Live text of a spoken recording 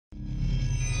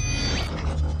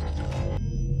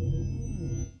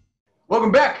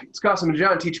Welcome back. It's Cosmo and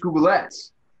John teach Google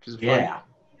Ads, which is fun. Yeah.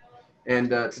 And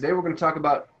today we're going to talk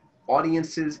about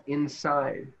audiences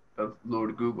inside of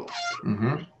Lord Google.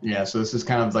 Yeah, so this is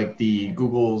kind of like the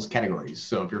Google's categories.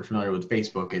 So if you're familiar with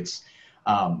Facebook, it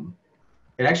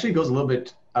actually goes a little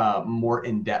bit more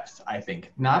in depth, I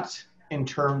think. Not in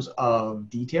terms of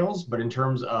details, but in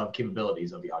terms of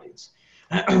capabilities of the audience.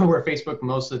 Where Facebook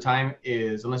most of the time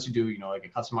is, unless you do, like a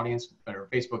custom audience,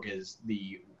 but Facebook is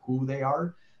the who they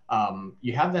are.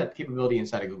 You have that capability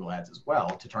inside of Google Ads as well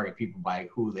to target people by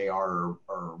who they are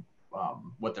or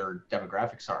what their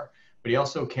demographics are. But you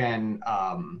also can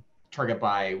target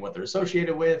by what they're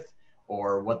associated with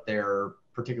or what they're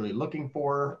particularly looking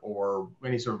for or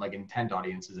any sort of like intent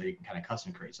audiences that you can kind of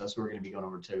custom create. So that's what we're going to be going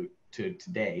over to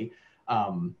today.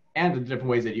 And the different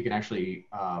ways that you can actually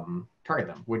target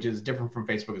them, which is different from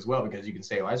Facebook as well, because you can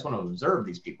say, well, I just want to observe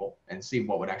these people and see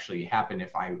what would actually happen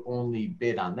if I only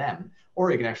bid on them, or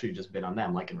you can actually just bid on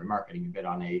them, like in remarketing, you bid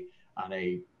on a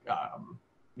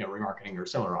remarketing or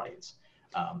similar audience.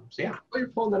 So yeah. While you're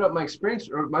pulling that up, my experience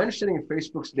or my understanding of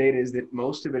Facebook's data is that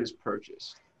most of it is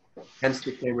purchased. Hence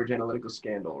the Cambridge Analytica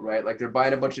scandal, right? Like they're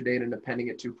buying a bunch of data and appending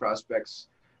it to prospects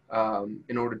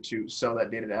in order to sell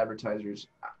that data to advertisers.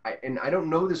 I don't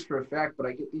know this for a fact, but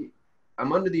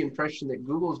I'm under the impression that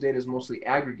Google's data is mostly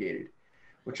aggregated,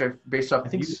 which I've based off I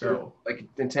think so. like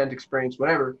intent, experience,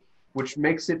 whatever, which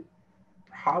makes it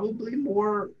probably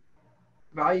more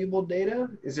valuable data.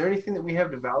 Is there anything that we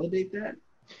have to validate that?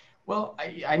 Well,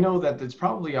 I know that it's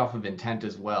probably off of intent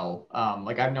as well.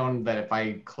 Like I've known that if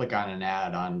I click on an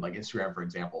ad on like Instagram, for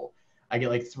example, I get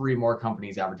like 3 more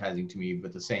companies advertising to me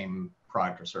with the same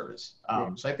product or service.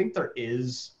 So I think there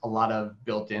is a lot of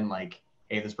built in like,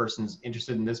 hey, this person's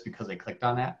interested in this because they clicked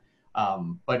on that.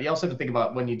 But you also have to think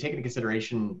about when you take into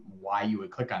consideration why you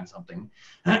would click on something.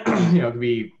 It could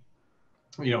be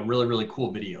really, really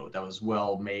cool video that was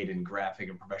well made and graphic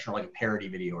and professional, like a parody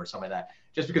video or something like that.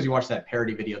 Just because you watch that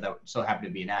parody video that so happened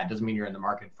to be an ad doesn't mean you're in the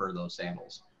market for those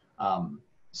sandals.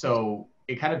 So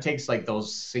it kind of takes like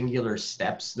those singular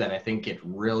steps that I think get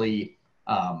really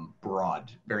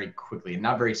broad very quickly and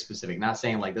not very specific. Not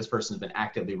saying like this person's been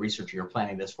actively researching or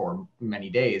planning this for many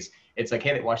days. It's like,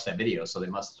 hey, they watched that video, so they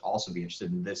must also be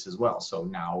interested in this as well. So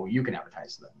now you can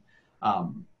advertise to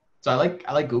them. So I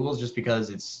like Google's just because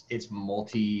it's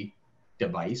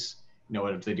multi-device.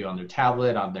 What if they do on their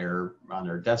tablet, on their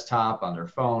desktop, on their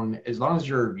phone. As long as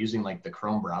you're using like the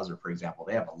Chrome browser, for example,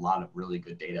 they have a lot of really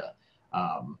good data.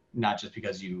 Not just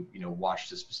because you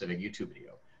watched a specific YouTube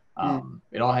video.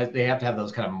 They have to have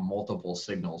those kind of multiple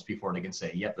signals before they can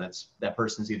say, yep, that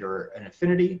person's either an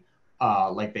affinity,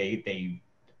 like they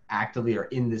actively are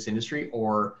in this industry,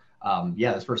 or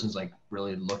this person's like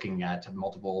really looking at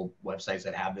multiple websites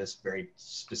that have this very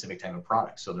specific type of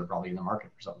product. So they're probably in the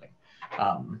market for something.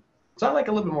 So I like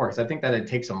a little bit more because I think that it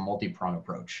takes a multi-pronged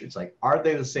approach. It's like, are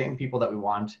they the same people that we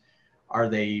want? Are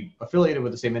they affiliated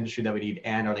with the same industry that we need?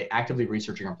 And are they actively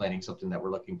researching or planning something that we're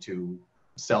looking to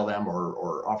sell them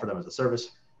or offer them as a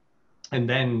service? And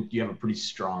then you have a pretty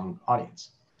strong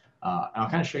audience. And I'll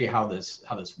kind of show you how this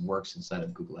works inside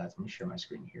of Google Ads. Let me share my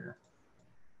screen here.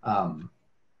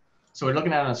 So we're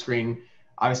looking at it on a screen.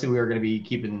 Obviously, we are going to be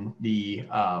keeping the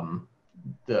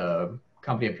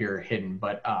company up here hidden,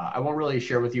 but I won't really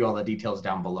share with you all the details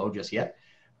down below just yet.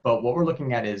 But what we're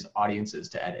looking at is audiences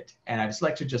to edit. And I've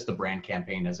selected just the brand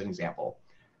campaign as an example.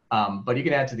 But you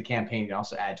can add to the campaign. You can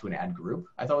also add to an ad group.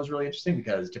 I thought it was really interesting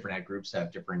because different ad groups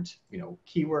have different,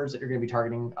 keywords that you're going to be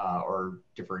targeting or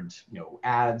different,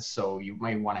 ads. So you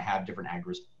might want to have different ad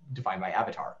groups defined by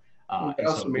avatar. It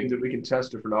also means that we can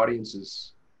test different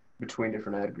audiences between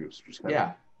different ad groups. Which is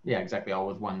yeah, exactly. All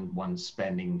with one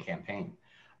spending campaign.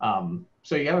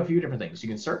 So you have a few different things. You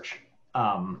can search.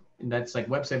 And that's like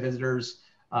website visitors.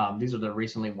 These are the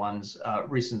recent ones that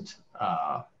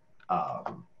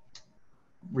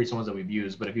we've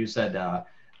used. But if you said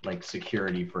like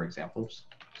security, for example,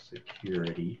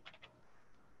 security,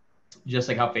 just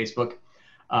like how Facebook,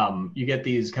 you get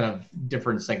these kind of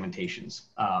different segmentations.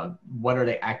 What are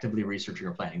they actively researching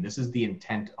or planning? This is the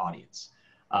intent audience.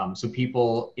 So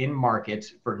people in market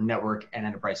for network and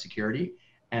enterprise security,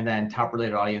 and then top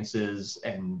related audiences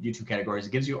and YouTube categories.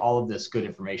 It gives you all of this good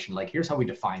information. Like, here's how we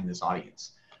define this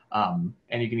audience. And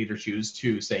you can either choose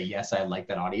to say, yes, I like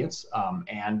that audience,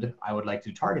 and I would like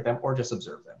to target them, or just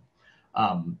observe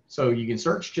them. So you can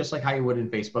search just like how you would in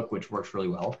Facebook, which works really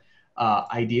well.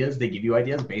 Ideas, they give you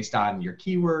ideas based on your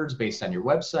keywords, based on your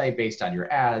website, based on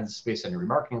your ads, based on your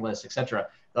remarketing list, etc.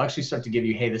 They'll actually start to give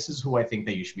you, hey, this is who I think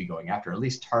that you should be going after, at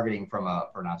least targeting from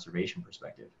an observation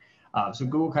perspective. So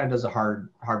Google kind of does the hard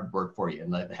work for you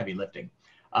and the heavy lifting.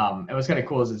 And what's kind of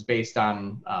cool is it's based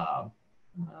on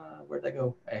Where'd that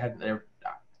go? I had there.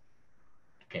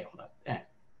 Okay, hold on.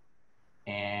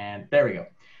 And there we go.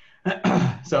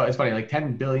 So it's funny, like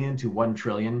 10 billion to 1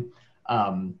 trillion,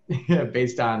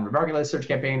 based on remarkable search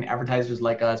campaign, advertisers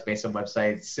like us, based on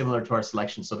websites similar to our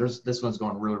selection. So this one's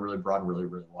going really, really broad, really,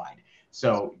 really wide.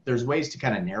 So there's ways to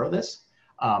kind of narrow this,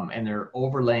 and they're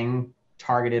overlaying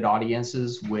targeted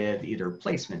audiences with either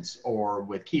placements or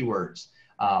with keywords,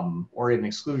 or even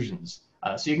exclusions.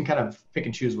 So you can kind of pick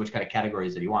and choose which kind of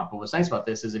categories that you want. But what's nice about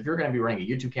this is if you're going to be running a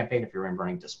YouTube campaign, if you're going to be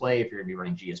running display, if you're going to be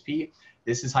running GSP,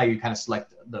 this is how you kind of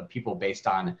select the people based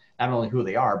on not only who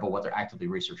they are, but what they're actively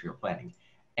researching or planning.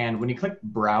 And when you click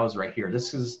browse right here,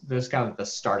 this is kind of the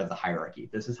start of the hierarchy.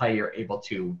 This is how you're able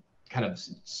to kind of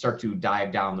start to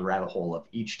dive down the rabbit hole of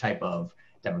each type of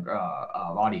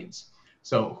audience.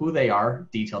 So who they are,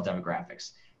 detailed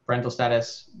demographics, parental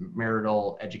status,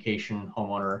 marital, education,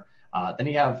 homeowner. Then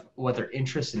you have what their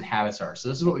interests and habits are. So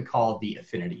this is what we call the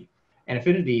affinity. And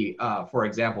affinity, for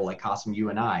example, like Qasim, you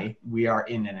and I, we are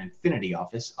in an affinity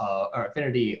office, or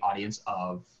affinity audience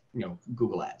of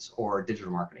Google Ads or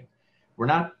digital marketing. We're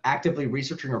not actively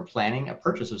researching or planning a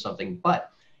purchase of something,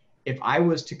 but if I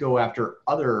was to go after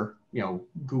other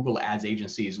Google Ads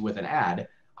agencies with an ad,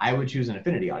 I would choose an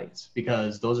affinity audience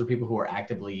because those are people who are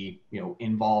actively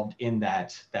involved in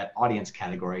that audience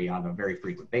category on a very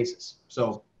frequent basis.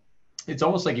 So it's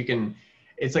almost like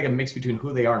it's like a mix between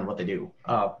who they are and what they do.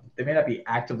 They may not be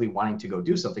actively wanting to go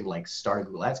do something like start a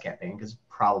Google Ads campaign because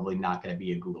probably not going to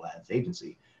be a Google Ads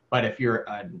agency. But if you're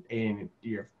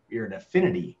you're an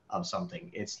affinity of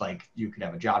something, it's like you could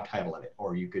have a job title of it,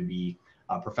 or you could be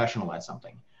a professional at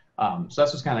something. So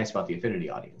that's what's kind of nice about the affinity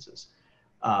audiences.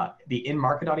 The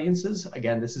in-market audiences,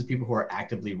 again, this is people who are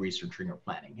actively researching or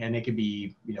planning, and it could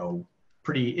be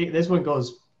this one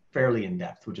goes fairly in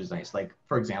depth, which is nice. Like,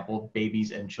 for example,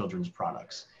 babies and children's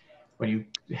products. When you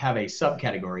have a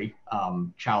subcategory,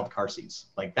 child car seats,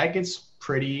 like that gets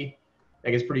pretty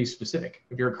specific.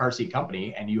 If you're a car seat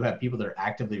company and you have people that are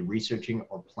actively researching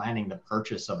or planning the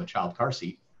purchase of a child car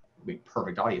seat, it'd be a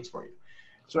perfect audience for you.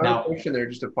 So I have a question there,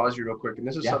 just to pause you real quick. And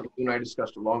this is something you and I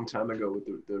discussed a long time ago with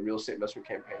the real estate investment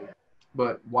campaign.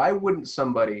 But why wouldn't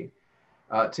somebody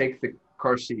take the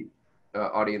car seat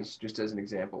audience just as an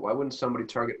example? Why wouldn't somebody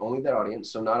target only that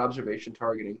audience, so not observation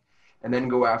targeting, and then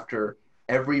go after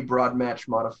every broad match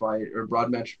modified or broad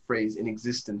match phrase in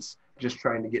existence, just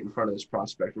trying to get in front of this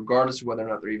prospect, regardless of whether or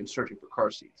not they're even searching for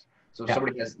car seats? So if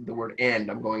somebody has the word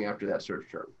 "and," I'm going after that search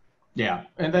term. Yeah,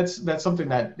 and that's something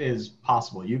that is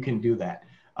possible. You can do that.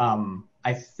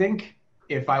 I think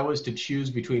if I was to choose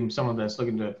between someone that's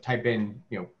looking to type in,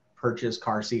 purchase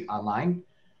car seat online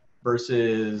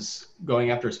versus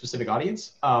going after a specific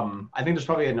audience, I think there's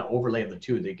probably an overlay of the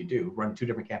two they could do. Run two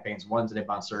different campaigns. One's an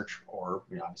inbound search, or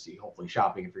obviously, hopefully,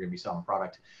 shopping if you're going to be selling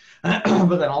product,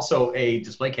 but then also a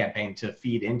display campaign to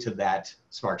feed into that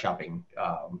smart shopping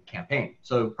campaign.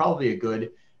 So probably a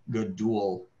good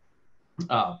dual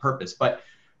purpose. But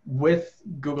with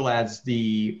Google Ads,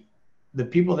 the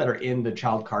people that are in the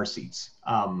child car seats,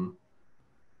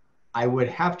 I would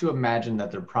have to imagine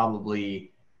that they're probably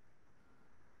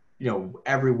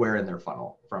everywhere in their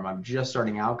funnel, from I'm just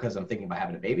starting out because I'm thinking about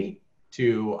having a baby,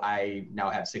 to I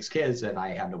now have 6 kids and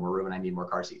I have no more room and I need more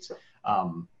car seats.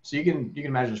 So you can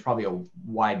imagine there's probably a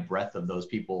wide breadth of those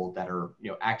people that are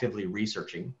actively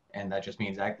researching, and that just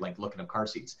means like looking up car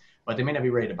seats, but they may not be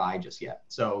ready to buy just yet.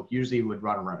 So usually would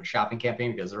run a shopping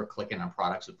campaign because they're clicking on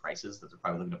products with prices that they're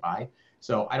probably looking to buy.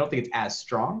 So I don't think it's as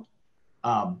strong,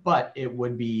 but it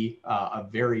would be a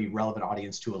very relevant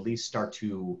audience to at least start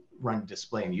to run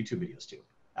display and YouTube videos to.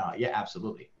 Yeah,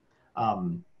 absolutely.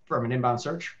 From an inbound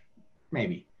search,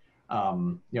 maybe.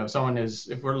 Someone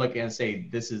if we're looking at, say,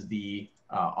 this is the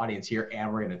audience here,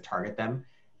 and we're going to target them,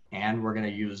 and we're going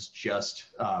to use just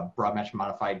broad match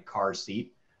modified car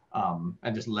seat,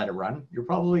 and just let it run, you'll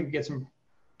probably get some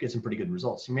pretty good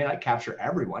results. You may not capture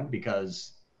everyone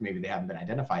because maybe they haven't been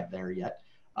identified there yet.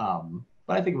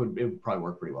 But I think it would probably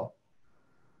work pretty well.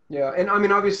 Yeah, and I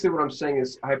mean, obviously what I'm saying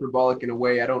is hyperbolic in a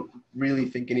way. I don't really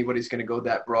think anybody's going to go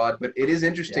that broad, but it is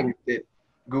interesting that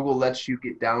Google lets you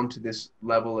get down to this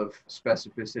level of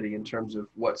specificity in terms of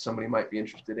what somebody might be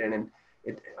interested in.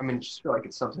 And just feel like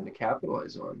it's something to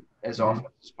capitalize on as often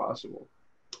as possible.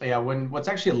 Yeah, what's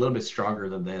actually a little bit stronger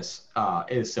than this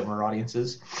is similar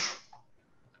audiences.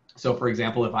 So for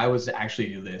example, if I was to actually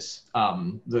do this,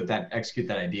 execute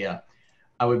that idea,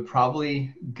 I would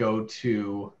probably go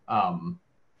to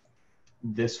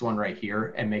this one right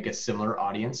here and make a similar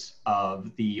audience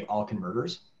of the all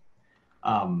converters.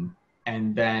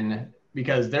 And then,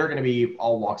 because they're going to be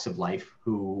all walks of life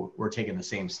who were taking the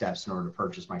same steps in order to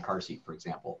purchase my car seat, for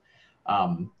example.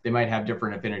 They might have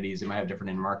different affinities. They might have different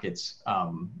in markets.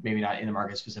 Maybe not in the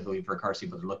market specifically for a car seat,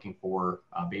 but they're looking for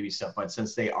baby stuff. But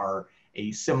since they are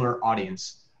a similar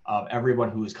audience of everyone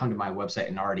who has come to my website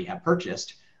and already have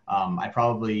purchased, I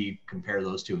probably compare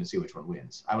those two and see which one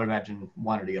wins. I would imagine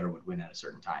one or the other would win at a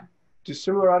certain time. Do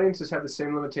similar audiences have the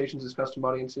same limitations as custom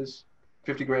audiences?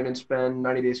 50 grand in spend,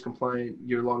 90 days compliant,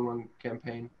 year-long run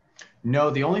campaign? No,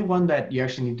 the only one that you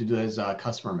actually need to do is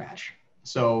customer match.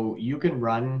 So you can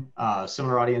run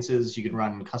similar audiences, you can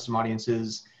run custom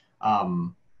audiences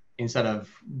instead of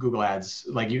Google Ads.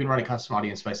 Like you can run a custom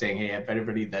audience by saying, hey, if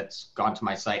everybody that's gone to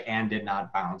my site and did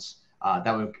not bounce,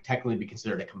 that would technically be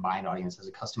considered a combined audience as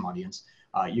a custom audience.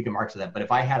 You can mark to that. But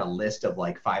if I had a list of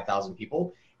like 5,000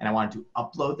 people and I wanted to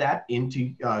upload that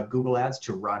into Google Ads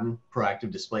to run proactive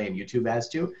display and YouTube ads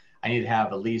to, I need to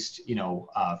have at least,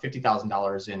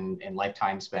 $50,000 in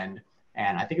lifetime spend.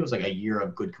 And I think it was like a year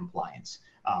of good compliance.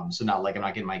 So not like I'm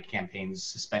not getting my campaigns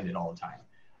suspended all the time.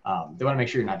 They want to make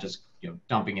sure you're not just,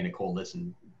 dumping in a cold list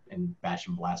and bash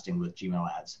and blasting with Gmail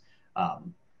ads.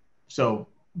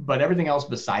 But everything else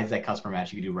besides that customer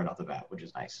match, you can do right off the bat, which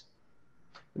is nice.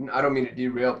 And I don't mean to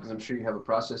derail because I'm sure you have a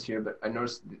process here, but I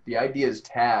noticed the ideas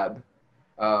tab.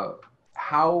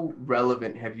 How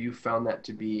relevant have you found that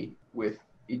to be with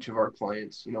each of our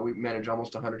clients? We manage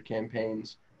almost 100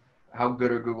 campaigns. How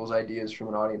good are Google's ideas from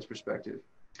an audience perspective?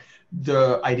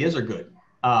 The ideas are good.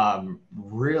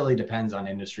 Really depends on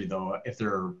industry though. If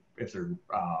they're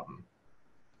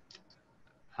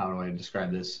how do I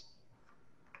describe this?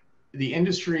 The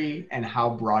industry and how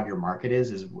broad your market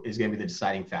is going to be the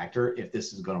deciding factor if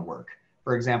this is going to work.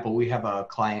 For example, we have a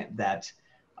client that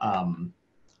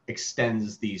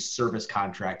extends the service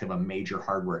contract of a major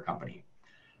hardware company.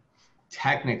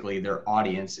 Technically, their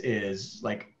audience is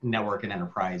like network and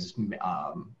enterprise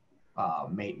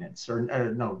maintenance, or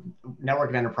no, network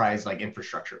and enterprise like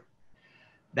infrastructure.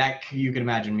 That you can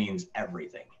imagine means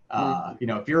everything.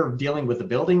 If you're dealing with the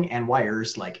building and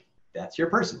wires, like that's your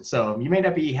person. So you may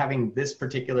not be having this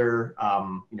particular,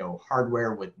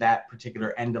 hardware with that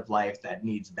particular end of life that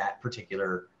needs that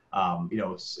particular,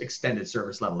 extended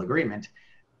service level agreement.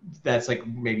 That's like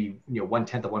maybe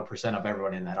 1/10 of 1% of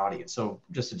everyone in that audience. So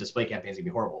just a display campaign is gonna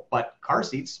be horrible. But car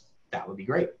seats, that would be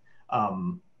great.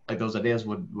 Like those ideas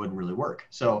would really work.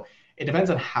 So it depends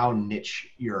on how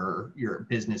niche your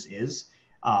business is.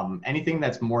 Anything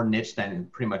that's more niche than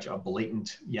pretty much a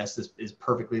blatant, yes, this is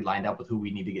perfectly lined up with who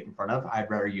we need to get in front of, I'd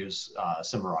rather use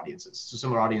similar audiences. So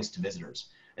similar audience to visitors,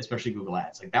 especially Google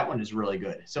Ads. Like that one is really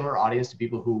good. Similar audience to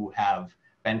people who have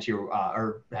been to your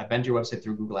website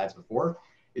through Google Ads before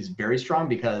is very strong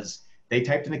because they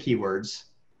typed in the keywords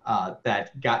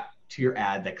that got to your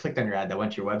ad, that clicked on your ad, that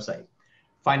went to your website.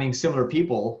 Finding similar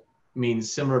people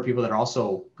means similar people that are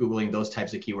also Googling those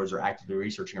types of keywords or actively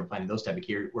researching or planning those type of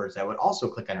keywords that would also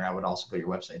click on your ad would also go to your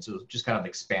website. So it just kind of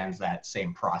expands that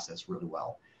same process really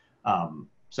well.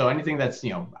 So anything that's,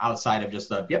 outside of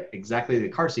just exactly the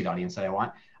car seat audience that I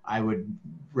want, I would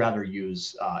rather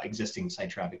use existing site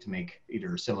traffic to make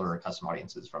either similar or custom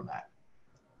audiences from that.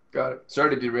 Got it.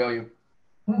 Sorry to derail you.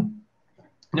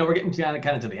 No, we're getting kind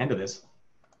of to the end of this.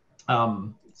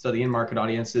 So the in-market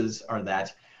audiences are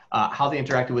that how they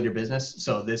interacted with your business.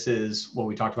 So this is what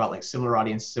we talked about, like similar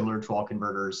audience, similar to all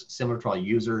converters, similar to all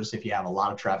users. If you have a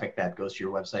lot of traffic that goes to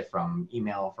your website from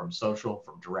email, from social,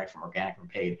 from direct, from organic, from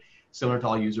paid, similar to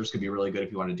all users could be really good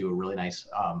if you want to do a really nice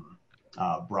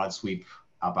broad sweep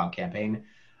outbound campaign.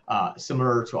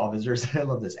 Similar to all visitors. I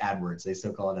love this AdWords. They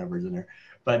still call it AdWords in there.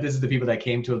 But this is the people that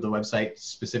came to the website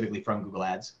specifically from Google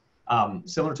Ads.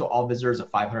 Similar to all visitors of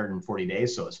 540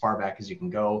 days, so as far back as you can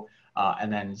go.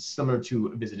 And then similar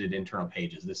to visited internal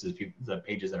pages. This is the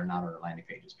pages that are not our landing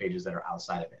pages, pages that are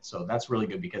outside of it. So that's really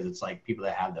good because it's like people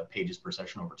that have the pages per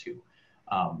session over 2,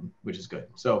 which is good.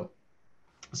 So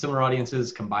similar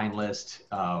audiences, combined list,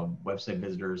 website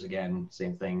visitors, again,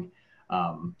 same thing.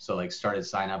 So like started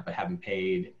sign up but haven't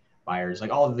paid, buyers, like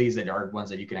all of these that are ones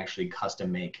that you can actually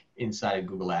custom make inside of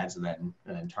Google Ads and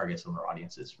then target similar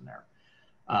audiences from there.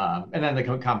 And then the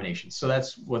combinations. So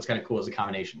that's what's kind of cool is the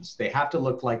combinations. They have to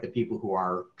look like the people who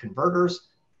are converters,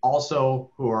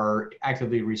 also who are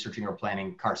actively researching or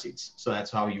planning car seats. So that's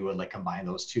how you would like combine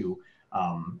those two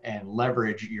and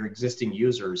leverage your existing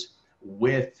users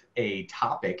with a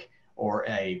topic or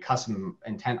a custom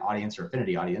intent audience or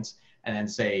affinity audience, and then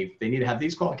say they need to have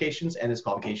these qualifications and this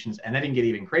qualifications, and then you can get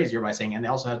even crazier by saying, and they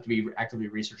also have to be actively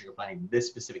researching or planning this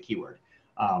specific keyword.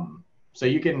 So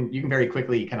you can very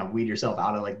quickly kind of weed yourself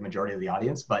out of like the majority of the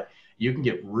audience, but you can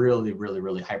get really, really,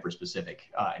 really hyper specific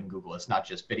in Google. It's not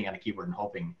just bidding on a keyword and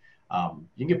hoping. You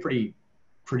can get pretty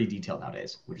pretty detailed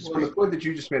nowadays, which is Well, and great. the point that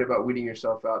you just made about weeding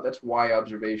yourself out, that's why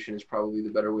observation is probably the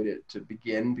better way to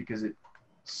begin, because it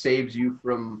saves you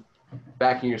from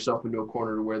backing yourself into a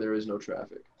corner where there is no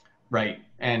traffic. Right.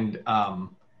 And I'm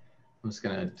just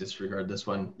going to disregard this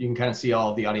one. You can kind of see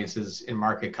all of the audiences in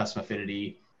market, custom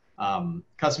affinity.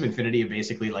 Custom affinity are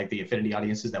basically like the affinity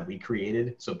audiences that we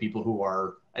created. So people who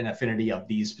are an affinity of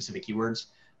these specific keywords.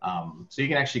 So you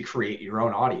can actually create your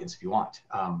own audience if you want.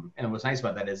 And what's nice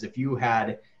about that is if you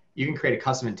can create a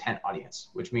custom intent audience,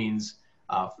 which means,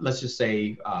 let's just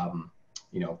say,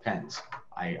 pens.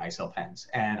 I sell pens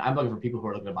and I'm looking for people who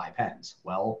are looking to buy pens.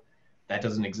 Well, that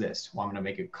doesn't exist. Well, I'm going to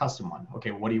make a custom one.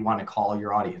 Okay, what do you want to call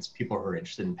your audience? People who are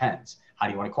interested in pens. How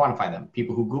do you want to quantify them?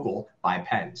 People who Google buy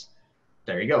pens.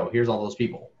 There you go. Here's all those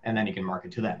people, and then you can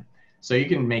market to them. So you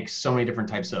can make so many different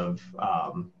types of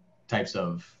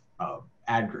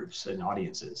ad groups and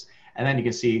audiences, and then you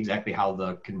can see exactly how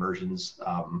the conversions.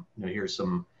 Here's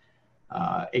some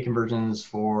A conversions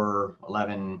for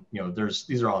 11.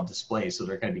 These are all displays, so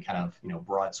they're going to be kind of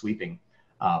broad sweeping.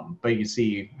 But you can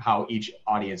see how each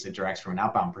audience interacts from an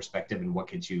outbound perspective and what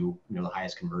gets you, the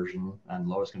highest conversion and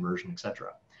lowest conversion, et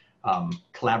cetera.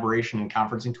 Collaboration and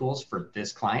conferencing tools for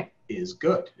this client is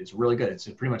good. It's really good. It's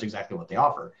pretty much exactly what they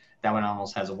offer. That one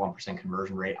almost has a 1%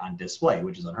 conversion rate on display,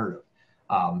 which is unheard of.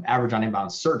 Average on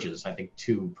inbound searches, I think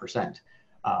 2%.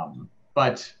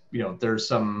 But there's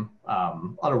some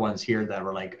other ones here that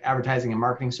were like advertising and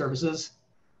marketing services.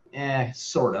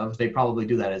 Sort of. They probably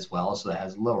do that as well. So that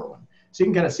has a lower one. So you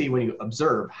can kind of see when you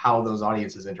observe how those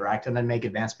audiences interact and then make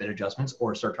advanced bid adjustments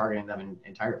or start targeting them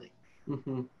entirely.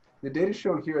 Mm-hmm. The data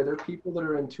shown here, are there people that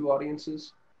are in two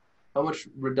audiences? How much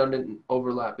redundant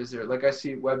overlap is there? Like I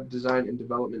see web design and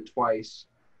development twice.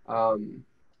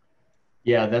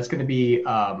 Yeah, that's going to be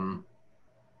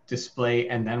display,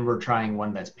 and then we're trying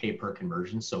one that's pay per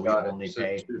conversion. So we only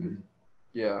pay.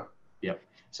 Yeah. Yep.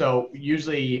 So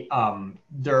usually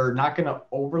they're not going to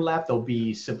overlap. They'll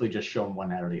be simply just shown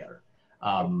one out or the other.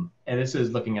 And this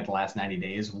is looking at the last 90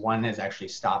 days. One has actually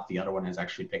stopped. The other one has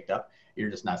actually picked up. You're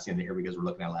just not seeing it here because we're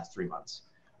looking at the last 3 months.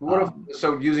 What if,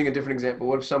 so using a different example,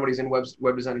 what if somebody's in web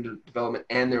design and development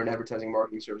and they're in advertising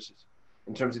marketing services?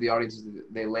 In terms of the audiences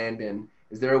that they land in,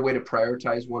 is there a way to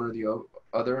prioritize one or the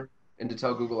other and to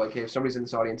tell Google, like, hey, if somebody's in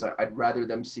this audience, I'd rather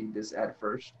them see this ad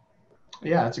first?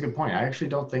 Yeah, that's a good point. I actually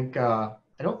don't think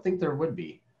there would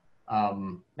be.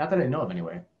 Not that I know of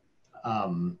anyway.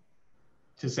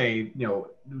 To say,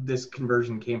 this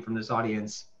conversion came from this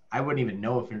audience, I wouldn't even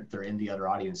know if they're in the other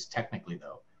audience technically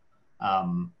though.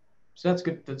 So that's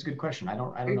good. That's a good question. I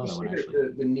don't know that one actually.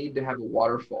 The need to have a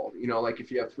waterfall, like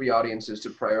if you have three audiences to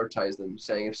prioritize them,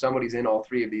 saying if somebody's in all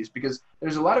three of these, because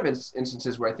there's a lot of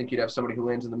instances where I think you'd have somebody who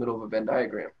lands in the middle of a Venn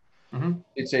diagram. Mm-hmm.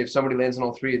 You'd say if somebody lands in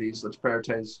all three of these, let's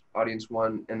prioritize audience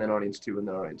one and then audience two and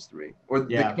then audience three, or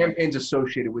the campaigns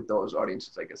associated with those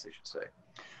audiences, I guess I should say.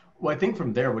 Well, I think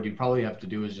from there, what you probably have to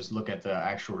do is just look at the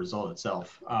actual result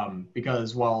itself.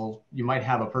 Because while you might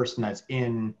have a person that's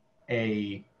in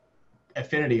a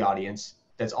affinity audience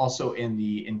that's also in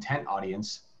the intent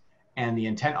audience, and the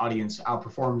intent audience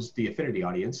outperforms the affinity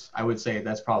audience, I would say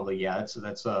that's probably,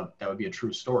 that would be a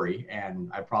true story. And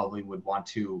I probably would want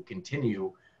to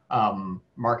continue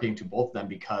marketing to both of them,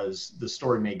 because the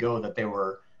story may go that they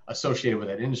were associated with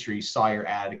that industry, saw your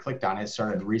ad, clicked on it,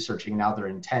 started researching, now their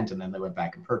intent, and then they went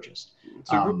back and purchased.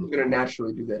 So Google's going to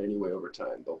naturally do that anyway over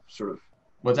time. They'll sort of.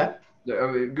 What's that? I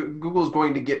mean, Google's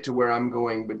going to get to where I'm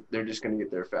going, but they're just going to get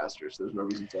there faster. So there's no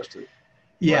reason for us to.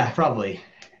 Yeah, probably.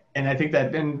 And I think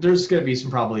that, and there's going to be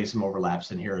probably some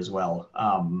overlaps in here as well.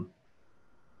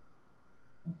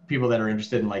 People that are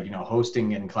interested in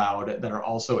hosting and cloud that are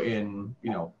also in,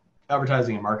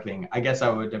 advertising and marketing. I guess I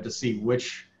would have to see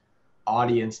which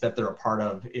audience that they're a part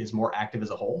of is more active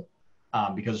as a whole,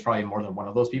 because there's probably more than one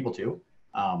of those people too.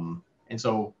 And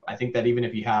so I think that even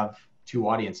if you have two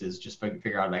audiences, just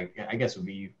figure out, I guess would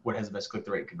be what has the best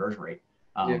click-through rate and conversion rate.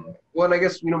 Well, and I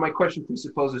guess, my question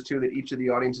presupposes too that each of the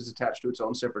audiences is attached to its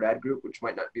own separate ad group, which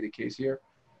might not be the case here.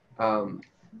 Well,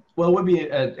 it would be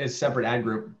a separate ad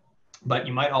group, but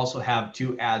you might also have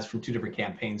two ads from two different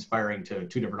campaigns firing to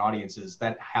two different audiences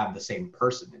that have the same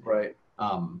person. Right.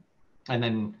 And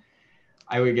then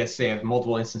I would say if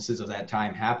multiple instances of that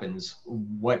time happens,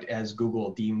 what has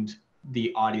Google deemed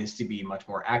the audience to be much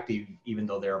more active, even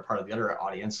though they're a part of the other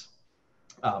audience?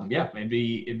 It'd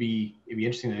be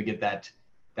interesting to get that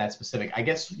specific. I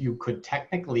guess you could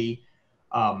technically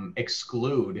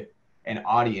exclude an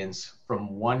audience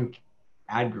from one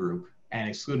ad group and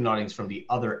exclude an audience from the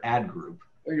other ad group.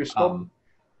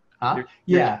 Huh?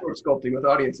 You're Yeah. keyword sculpting with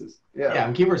audiences. Yeah. Yeah,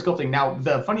 I'm keyword sculpting. Now,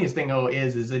 the funniest thing though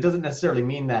is it doesn't necessarily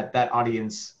mean that that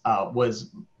audience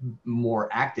was more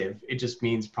active. It just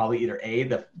means probably either A,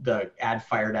 the ad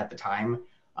fired at the time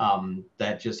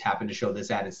that just happened to show this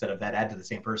ad instead of that ad to the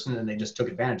same person, and they just took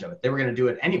advantage of it. They were going to do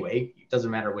it anyway. It doesn't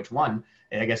matter which one.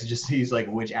 And I guess it just sees like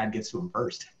which ad gets to them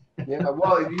first. Yeah.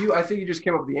 Well, I think you just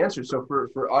came up with the answer. So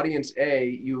for audience A,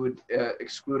 you would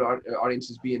exclude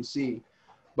audiences B and C.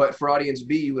 But for audience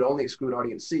B, you would only exclude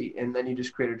audience C, and then you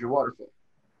just created your waterfall.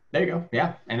 There you go.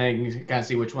 Yeah. And then you can kind of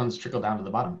see which ones trickle down to the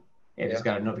bottom. Yeah, Yeah. just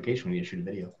got a notification when you shoot a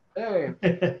video. Hey.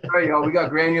 All right, y'all. We got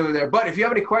granular there. But if you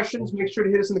have any questions, make sure to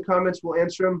hit us in the comments. We'll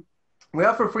answer them. We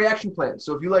offer a free action plan.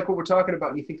 So if you like what we're talking about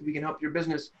and you think that we can help your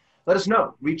business, let us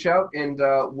know. Reach out, and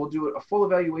we'll do a full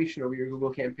evaluation over your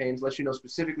Google campaigns, let you know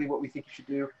specifically what we think you should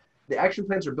do. The action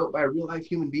plans are built by a real-life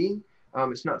human being.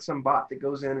 It's not some bot that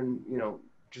goes in and,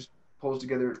 just pulls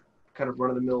together kind of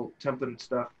run-of-the-mill templated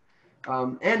stuff.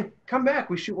 And come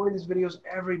back. We shoot one of these videos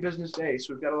every business day,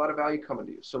 so we've got a lot of value coming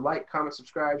to you. So like, comment,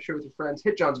 subscribe, share with your friends,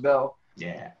 hit John's bell.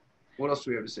 Yeah. What else do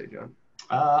we have to say, John?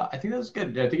 I think that was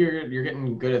good. I think you're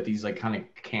getting good at these like kind of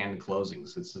canned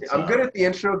closings. I'm good at the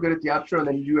intro, good at the outro, and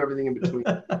then you do everything in between.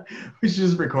 We should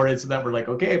just record it so that we're like,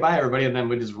 okay, bye everybody, and then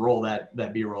we just roll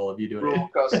that B-roll of you doing Roll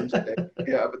custom today.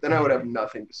 Yeah, but then I would have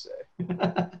nothing to say.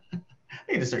 I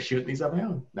need to start shooting these on my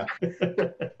own. No.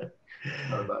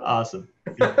 Awesome.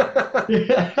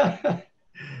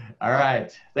 All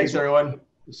right. Thanks everyone.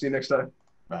 We'll see you next time.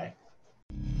 Bye.